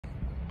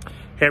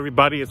Hey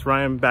everybody, it's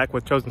Ryan back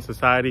with Chosen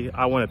Society.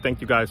 I want to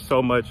thank you guys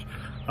so much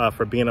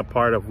for being a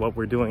part of what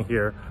we're doing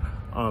here.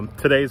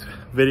 Today's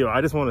video,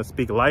 I just want to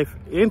speak life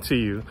into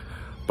you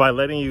by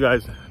letting you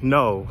guys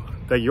know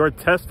that your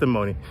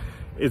testimony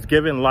is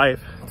giving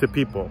life to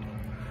people.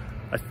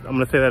 I'm going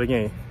to say that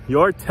again.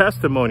 Your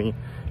testimony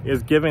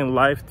is giving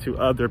life to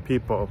other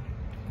people.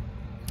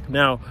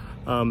 Now,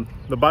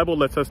 the Bible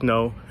lets us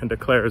know and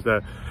declares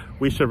that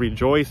we should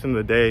rejoice in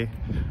the day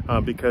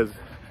because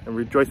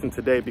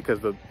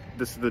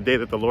this is the day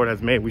that the Lord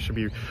has made. We should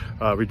be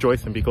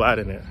rejoice and be glad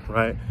in it,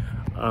 right?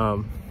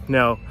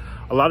 Now,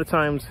 a lot of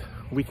times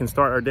we can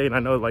start our day, and I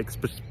know, like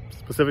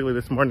specifically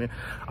this morning,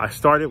 I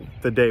started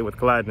the day with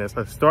gladness.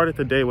 I started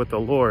the day with the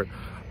Lord.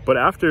 But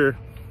after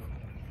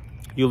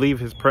you leave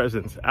his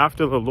presence,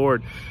 after the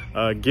Lord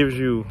gives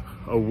you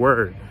a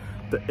word,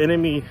 the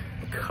enemy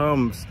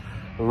comes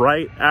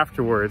right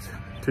afterwards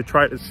to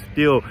try to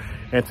steal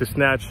and to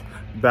snatch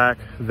back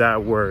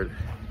that word.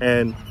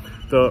 And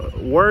the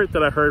word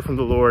that I heard from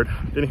the Lord,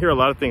 didn't hear a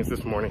lot of things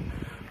this morning,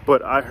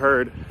 but I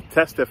heard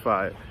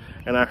testify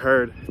and I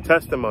heard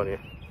testimony.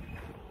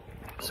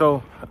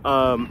 So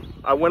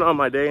I went on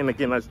my day, and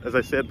again, as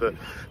I said,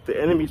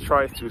 the enemy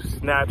tries to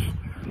snatch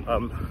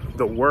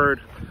the word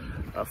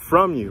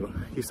from you.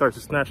 He starts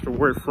to snatch the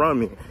word from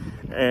me.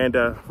 And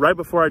right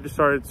before I just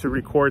started to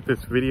record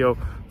this video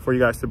for you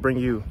guys to bring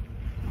you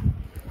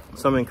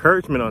some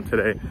encouragement on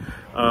today,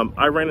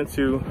 I ran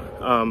into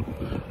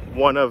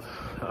one of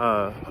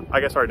I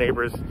guess our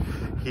neighbors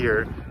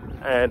here,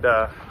 and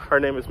her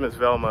name is Miss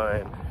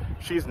Velma, and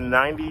she's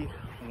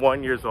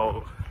 91 years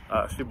old.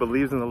 She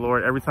believes in the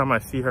Lord. Every time I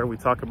see her, we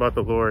talk about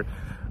the Lord.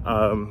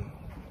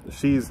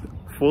 She's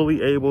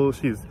fully able.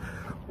 She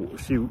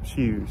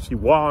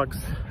walks.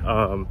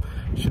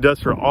 She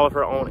does all of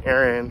her own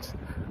errands.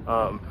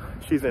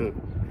 She's in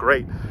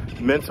great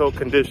mental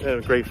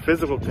condition, great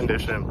physical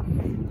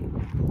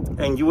condition,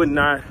 and you would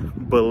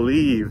not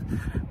believe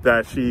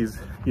that she's,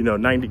 you know,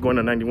 90 going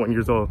to 91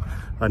 years old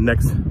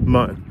next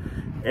month.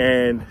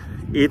 And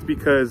it's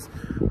because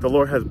the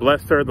Lord has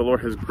blessed her, the Lord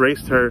has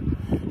graced her.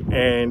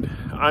 And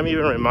I'm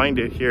even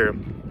reminded here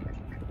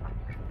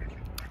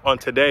on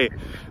today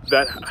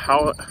that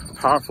how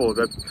powerful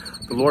that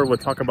the Lord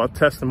would talk about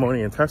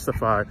testimony and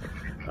testify,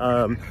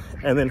 and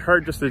then her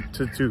just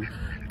to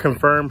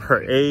confirm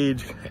her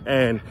age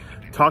and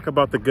talk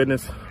about the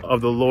goodness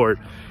of the Lord.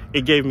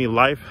 It gave me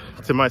life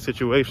to my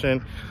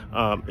situation.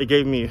 It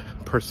gave me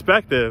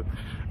perspective,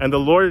 and the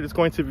Lord is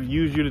going to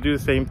use you to do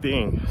the same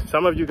thing.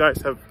 Some of you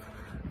guys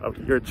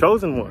you're a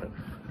chosen one.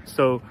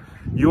 So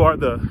you are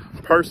the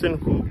person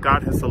who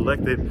God has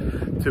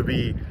selected to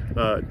be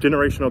a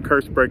generational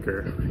curse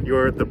breaker.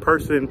 You're the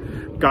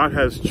person God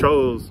has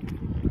chose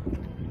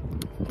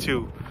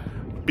to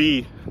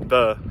be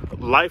the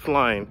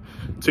lifeline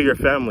to your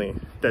family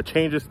that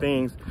changes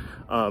things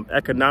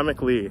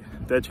economically,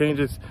 that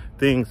changes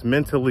things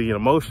mentally and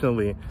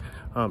emotionally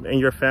in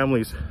your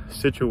family's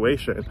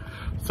situation.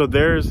 So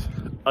there's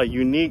a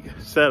unique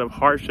set of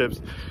hardships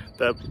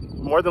that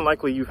more than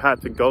likely you've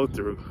had to go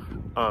through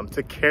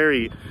to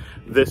carry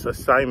this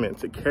assignment,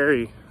 to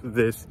carry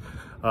this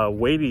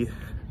weighty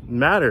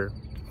matter.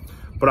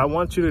 But I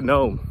want you to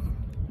know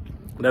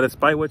that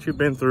despite what you've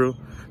been through,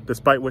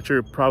 despite what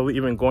you're probably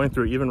even going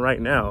through even right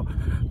now,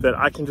 that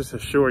I can just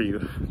assure you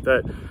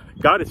that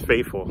God is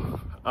faithful.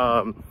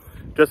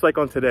 Just like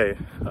on today,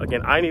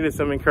 again, I needed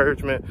some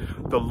encouragement.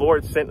 The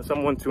Lord sent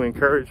someone to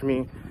encourage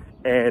me,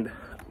 and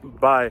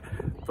by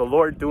the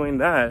Lord doing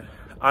that,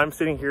 I'm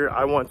sitting here.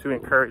 I want to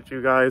encourage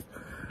you guys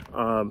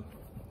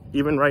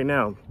even right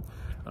now.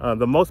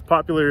 The most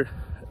popular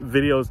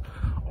videos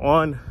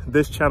on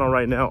this channel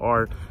right now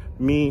are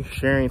me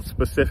sharing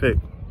specific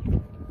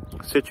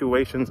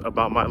situations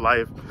about my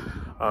life.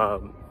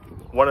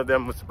 One of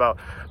them was about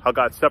how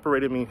God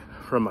separated me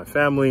from my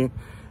family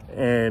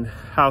and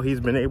how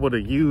he's been able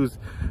to use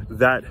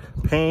that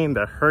pain,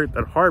 that hurt,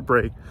 that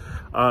heartbreak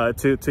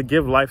to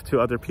give life to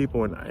other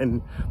people.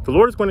 And the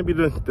Lord is going to be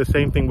doing the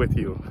same thing with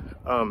you.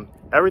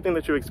 Everything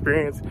that you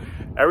experienced,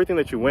 everything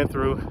that you went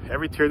through,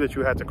 every tear that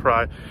you had to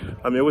cry,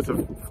 it was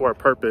for a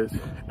purpose.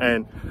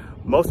 And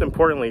most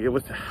importantly, it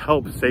was to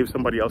help save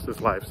somebody else's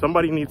life.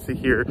 Somebody needs to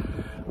hear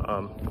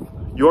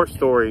your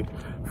story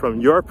from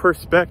your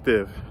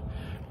perspective.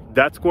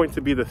 That's going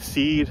to be the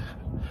seed,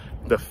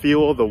 the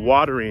fuel, the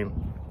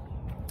watering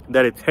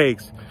that it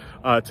takes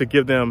to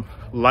give them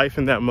life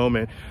in that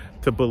moment,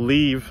 to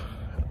believe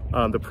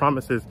the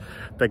promises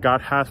that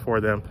God has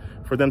for them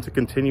to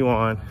continue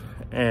on.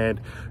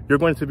 And you're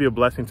going to be a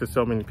blessing to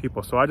so many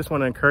people. So I just want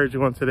to encourage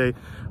you on today,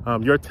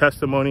 your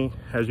testimony,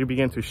 as you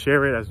begin to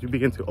share it, as you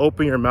begin to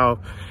open your mouth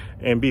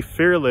and be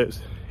fearless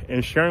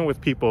in sharing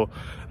with people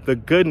the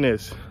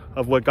goodness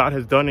of what God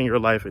has done in your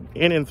life and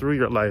in and through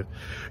your life,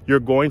 you're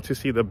going to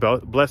see the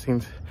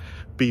blessings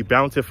be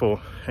bountiful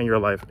in your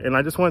life. And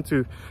I just want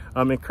to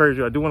encourage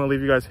you. I do want to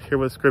leave you guys here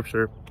with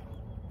scripture,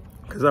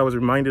 because I was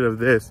reminded of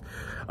this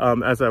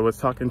as I was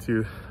talking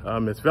to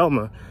Miss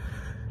Velma.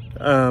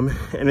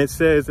 And it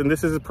says, and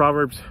this is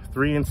Proverbs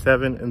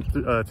 3:7 and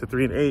to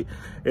 3:8.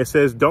 It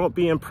says, don't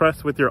be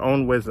impressed with your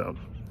own wisdom.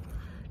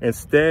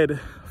 Instead,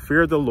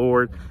 fear the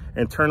Lord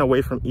and turn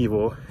away from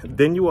evil.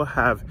 Then you will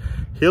have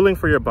healing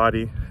for your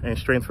body and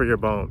strength for your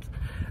bones.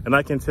 And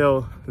I can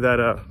tell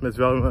that Ms.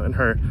 Velma, in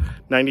her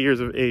 90 years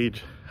of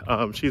age,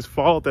 she's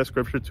followed that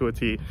scripture to a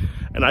T.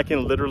 And I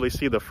can literally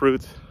see the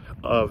fruits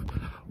of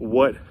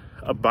what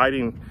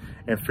abiding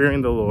and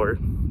fearing the Lord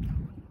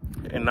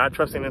and not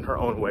trusting in her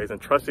own ways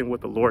and trusting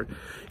what the Lord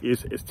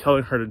is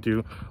telling her to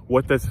do,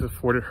 what that's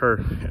afforded her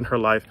in her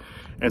life.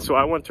 And so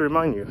I want to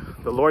remind you,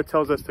 the Lord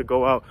tells us to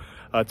go out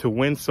to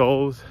win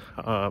souls.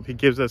 He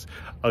gives us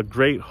a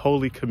great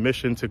holy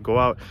commission to go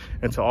out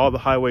into all the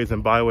highways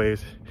and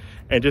byways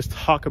and just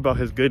talk about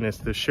his goodness,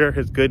 to share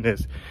his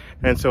goodness.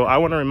 And so I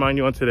want to remind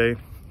you on today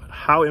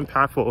how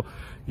impactful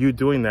you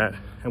doing that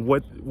and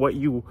what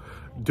you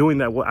doing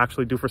that will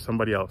actually do for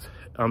somebody else.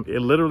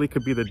 It literally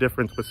could be the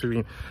difference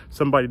between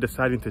somebody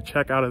deciding to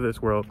check out of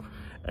this world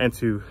and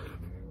to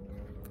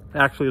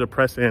actually to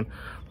press in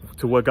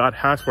to what God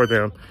has for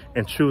them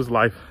and choose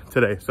life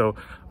today. So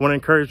I want to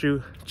encourage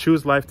you,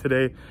 choose life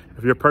today.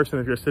 If you're a person,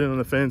 if you're sitting on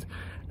the fence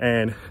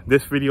and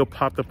this video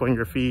popped up on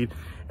your feed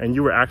and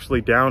you were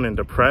actually down and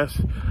depressed,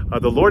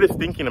 the Lord is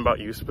thinking about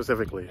you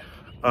specifically.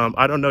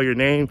 I don't know your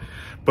name,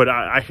 but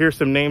I hear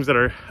some names that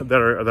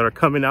are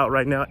coming out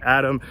right now.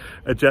 Adam,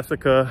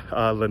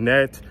 Jessica,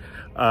 Lynette,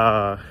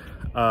 Ariana,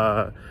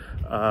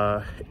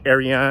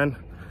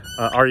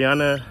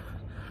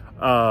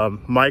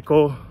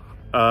 Michael,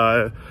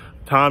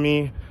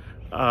 Tommy.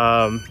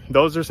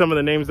 Those are some of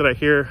the names that I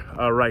hear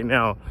right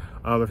now.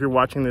 If you're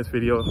watching this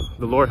video,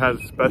 the Lord has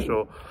a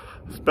special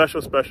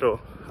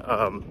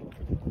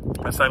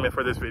assignment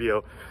for this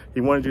video. He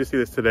wanted you to see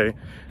this today.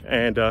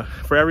 And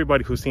for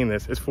everybody who's seen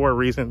this, it's for a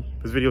reason.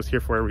 This video is here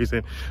for a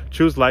reason.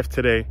 Choose life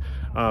today.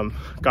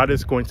 God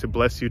is going to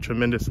bless you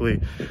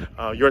tremendously.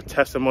 Your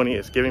testimony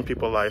is giving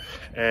people life.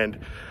 And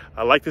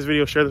like this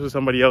video, share this with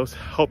somebody else.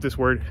 Hope this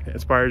word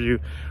inspires you.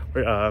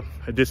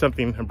 It did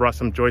something and brought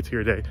some joy to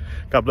your day.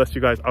 God bless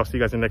you guys. I'll see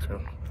you guys in the next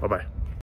one. Bye-bye.